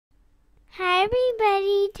Hi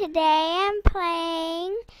everybody, today I'm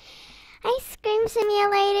playing Ice Cream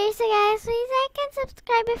Simulator, so guys please like and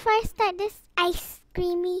subscribe before I start this ice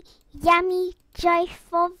creamy, yummy,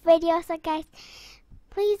 joyful video. So guys,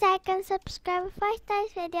 please like and subscribe before I start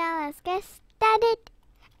this video. Let's get started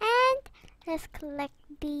and let's collect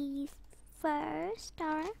these first.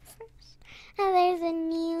 Alright, first. And there's a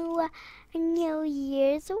New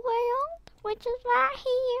Year's world, which is right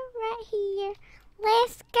here.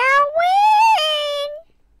 Let's go in!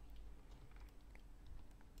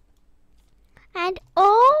 And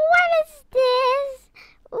oh, what is this?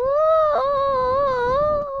 Ooh.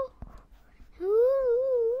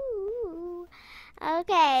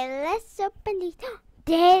 Okay, let's open these.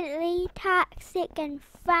 Deadly toxic and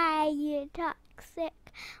fire toxic.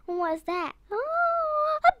 What's that?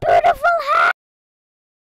 Oh, a beautiful hat!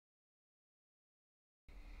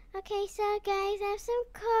 Okay, so guys, I have some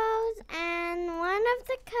codes, and one of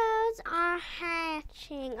the codes are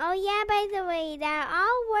hatching. Oh yeah, by the way, they're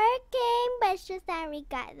all working, but it's just that we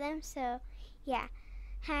got them, so yeah.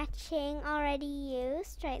 Hatching already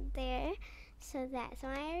used right there. So that's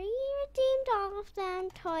why I redeemed all of them.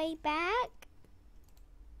 Toy bag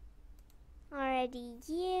already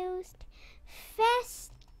used.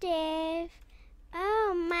 Festive.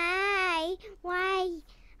 Oh my, why?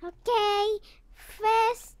 Okay,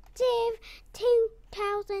 festive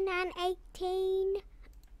 2018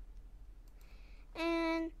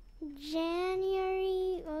 and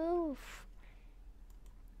January,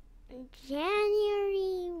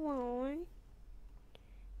 January 1,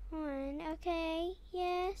 okay,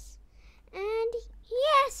 yes, and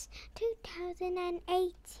yes,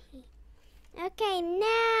 2018. Okay,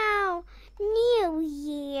 now, New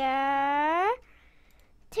Year.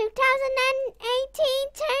 2018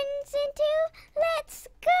 turns into let's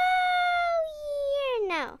go year.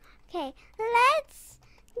 No. Okay, let's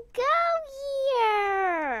go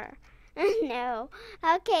year. No.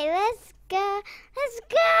 Okay, let's go. Let's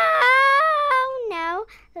go. No.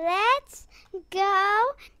 Let's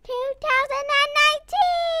go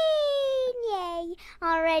 2019. Yay.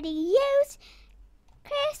 Already used.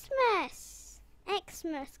 Christmas.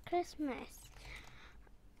 Christmas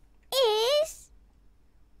is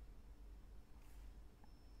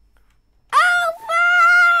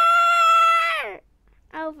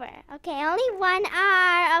over. Okay, only one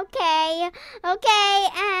R. Okay,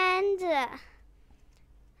 and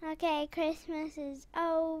okay, Christmas is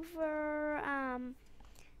over.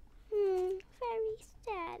 Very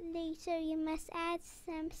sadly. So you must add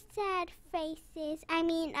some sad faces. I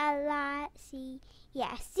mean, a lot. See,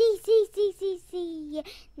 yeah. See.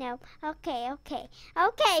 No. Okay.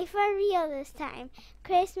 For real this time.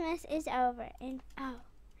 Christmas is over. And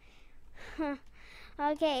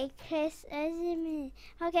okay,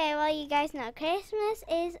 okay, well, you guys know Christmas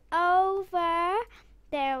is over.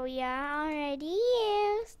 There we are, already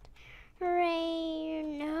used.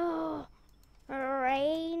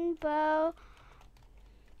 Rainbow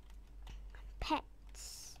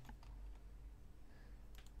pets.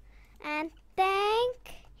 And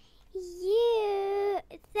thanks.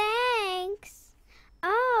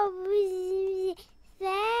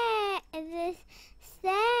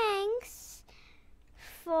 Thanks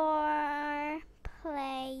for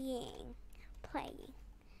playing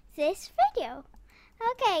this video.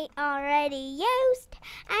 Okay, already used.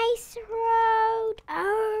 Iceroad.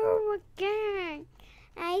 Oh, again.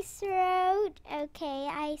 Iceroad. Okay,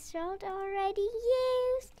 Iceroad already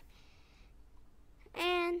used.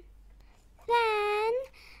 And then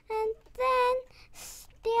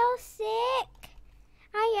stillsick.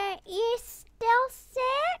 Are your ears still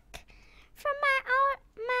sick from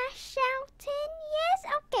my shouting? Yes.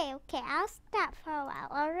 Okay. I'll stop for a while.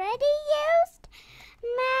 Already used.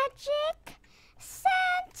 Magicsanta.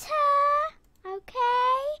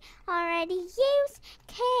 Okay. Already used.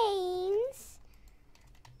 Canes.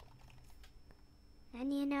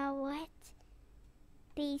 And you know what?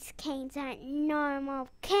 These canes aren't normal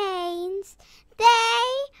canes.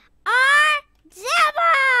 They are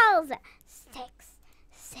devils. Six.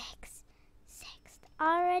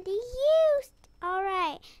 Already used.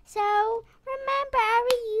 Alright. So remember, I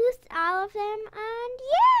reused all of them, and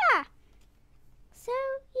yeah. So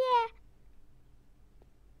yeah.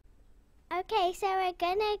 Okay, so we're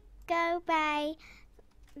gonna go buy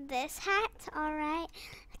this hat. Alright.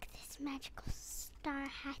 Look at this magical star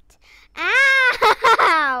hat.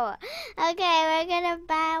 Ow! Okay, we're gonna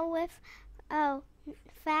buy with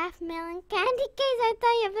 5 million candy canes. I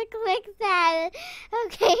thought you have to click that.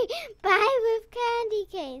 Okay, buy with candy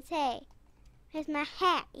canes. Hey, here's my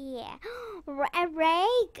hat. Yeah,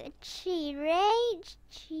 Raig Tree.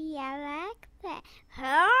 I like that.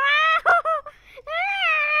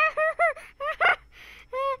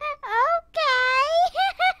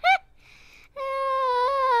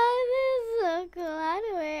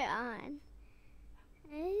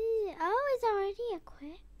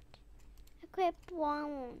 equip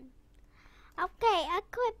one. Okay,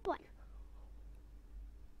 equip one.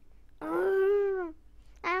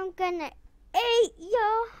 I'm gonna eat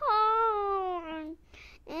your horn.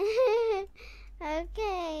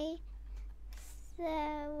 Okay,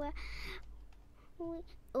 so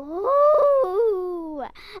ooh.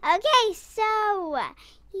 Okay, so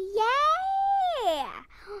yeah.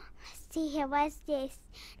 Let's see here. What's this?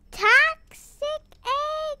 Toxic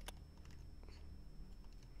egg.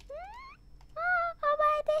 Oh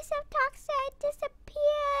my! There's some toxic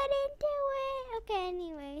disappeared into it. Okay,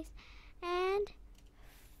 anyways, and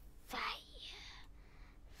fire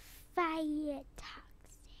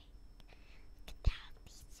toxic. Look at that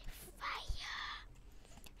piece of fire.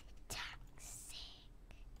 Toxic.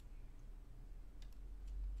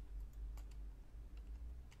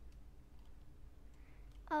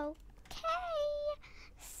 Okay.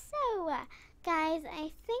 So, guys,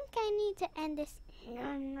 I think I need to end this.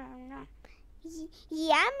 No.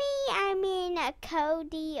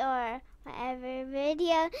 Cody or whatever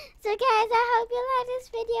video. So guys, I hope you like this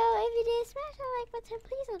video. If you did, smash the like button,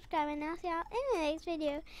 please subscribe, and I'll see y'all in the next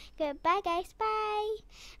video. Goodbye guys, bye.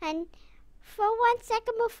 And for 1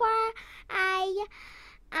 second before I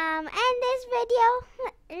end this video,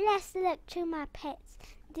 let's look through my pets.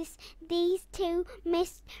 These two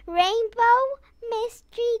rainbow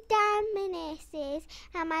mystery dominuses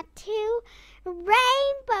and my two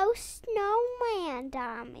rainbow snowman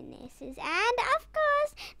dominuses, and of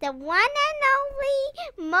course the one and only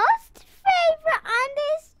most favorite on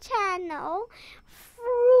this channel,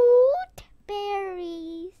 fruit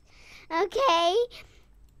berries. Okay,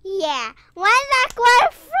 yeah, one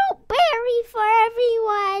fruit berry for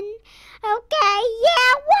everyone. Okay,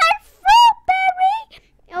 yeah, one fruit berry.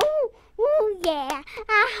 Oh yeah,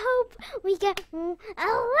 I hope we get a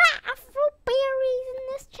lot of fruit berries in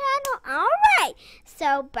this channel. Alright,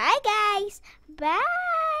 so bye guys, bye.